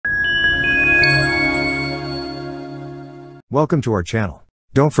Welcome to our channel.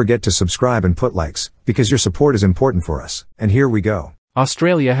 Don't forget to subscribe and put likes, because your support is important for us. And here we go.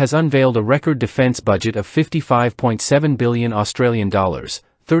 Australia has unveiled a record defence budget of 55.7 billion Australian dollars,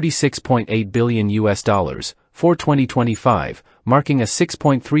 $36.8 billion US dollars, for 2025, marking a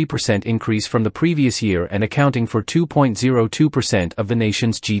 6.3% increase from the previous year and accounting for 2.02% of the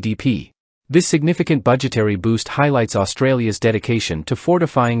nation's GDP. This significant budgetary boost highlights Australia's dedication to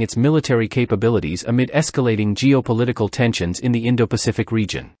fortifying its military capabilities amid escalating geopolitical tensions in the Indo-Pacific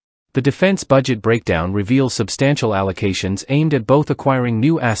region. The defence budget breakdown reveals substantial allocations aimed at both acquiring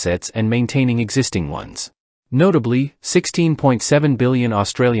new assets and maintaining existing ones. Notably, 16.7 billion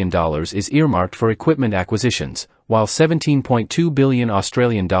Australian dollars is earmarked for equipment acquisitions, while 17.2 billion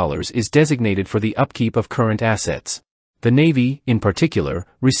Australian dollars is designated for the upkeep of current assets. The Navy, in particular,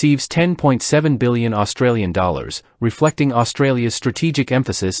 receives 10.7 billion Australian dollars, reflecting Australia's strategic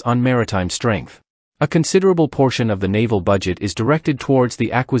emphasis on maritime strength. A considerable portion of the naval budget is directed towards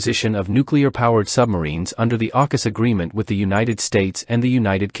the acquisition of nuclear-powered submarines under the AUKUS agreement with the United States and the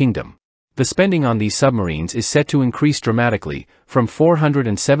United Kingdom. The spending on these submarines is set to increase dramatically, from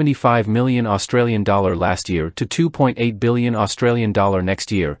 475 million Australian dollar last year to 2.8 billion Australian dollar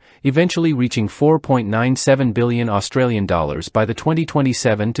next year, eventually reaching 4.97 billion Australian dollars by the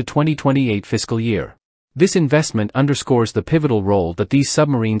 2027 to 2028 fiscal year. This investment underscores the pivotal role that these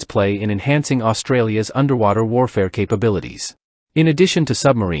submarines play in enhancing Australia's underwater warfare capabilities. In addition to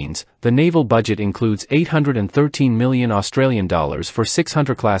submarines, the naval budget includes 813 million Australian dollars for 6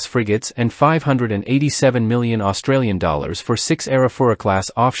 Hunter-class frigates and 587 million Australian dollars for 6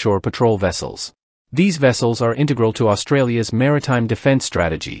 Arafura-class offshore patrol vessels. These vessels are integral to Australia's maritime defence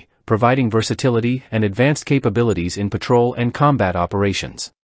strategy, providing versatility and advanced capabilities in patrol and combat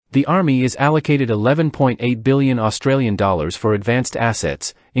operations. The Army is allocated 11.8 billion Australian dollars for advanced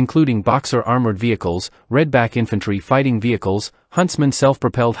assets, including Boxer armoured vehicles, Redback infantry fighting vehicles, Huntsman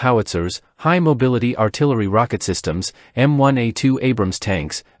self-propelled howitzers, high-mobility artillery rocket systems, M1A2 Abrams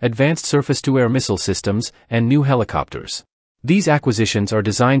tanks, advanced surface-to-air missile systems, and new helicopters. These acquisitions are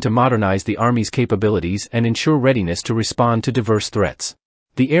designed to modernize the Army's capabilities and ensure readiness to respond to diverse threats.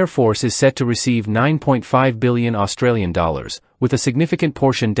 The Air Force is set to receive 9.5 billion Australian dollars, with a significant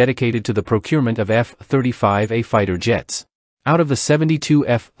portion dedicated to the procurement of F-35A fighter jets. Out of the 72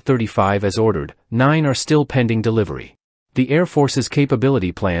 F-35 as ordered, 9 are still pending delivery. The Air Force's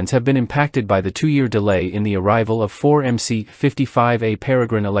capability plans have been impacted by the 2-year delay in the arrival of 4 MC-55A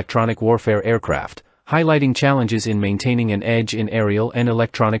Peregrine electronic warfare aircraft, highlighting challenges in maintaining an edge in aerial and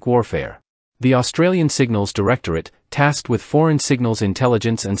electronic warfare. The Australian Signals Directorate, tasked with foreign signals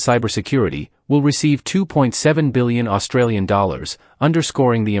intelligence and cybersecurity, will receive 2.7 billion Australian dollars,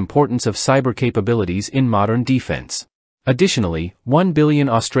 underscoring the importance of cyber capabilities in modern defence. Additionally, 1 billion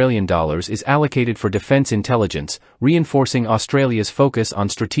Australian dollars is allocated for defence intelligence, reinforcing Australia's focus on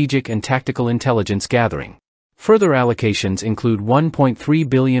strategic and tactical intelligence gathering. Further allocations include 1.3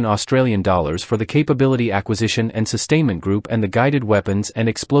 billion Australian dollars for the Capability Acquisition and Sustainment Group and the Guided Weapons and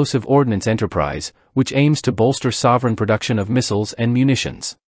Explosive Ordnance Enterprise, which aims to bolster sovereign production of missiles and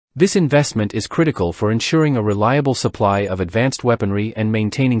munitions. This investment is critical for ensuring a reliable supply of advanced weaponry and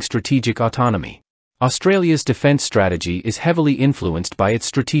maintaining strategic autonomy. Australia's defence strategy is heavily influenced by its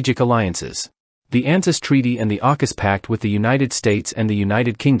strategic alliances. The ANZUS Treaty and the AUKUS Pact with the United States and the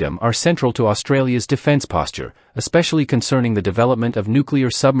United Kingdom are central to Australia's defence posture, especially concerning the development of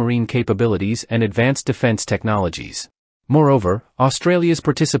nuclear submarine capabilities and advanced defence technologies. Moreover, Australia's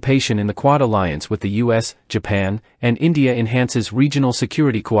participation in the Quad Alliance with the US, Japan, and India enhances regional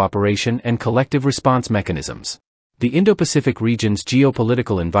security cooperation and collective response mechanisms. The Indo-Pacific region's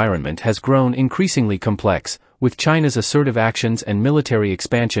geopolitical environment has grown increasingly complex, with China's assertive actions and military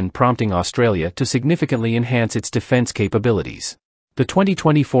expansion prompting Australia to significantly enhance its defence capabilities. The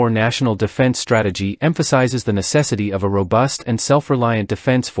 2024 National Defence Strategy emphasises the necessity of a robust and self-reliant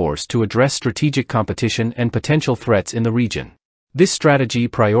defence force to address strategic competition and potential threats in the region. This strategy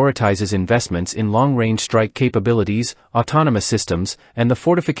prioritizes investments in long-range strike capabilities, autonomous systems, and the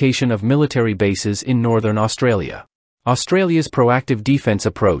fortification of military bases in northern Australia. Australia's proactive defence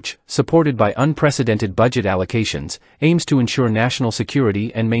approach, supported by unprecedented budget allocations, aims to ensure national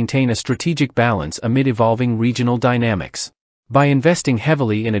security and maintain a strategic balance amid evolving regional dynamics. By investing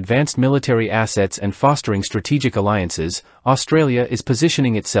heavily in advanced military assets and fostering strategic alliances, Australia is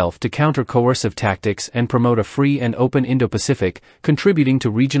positioning itself to counter coercive tactics and promote a free and open Indo-Pacific, contributing to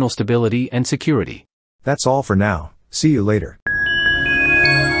regional stability and security. That's all for now. See you later.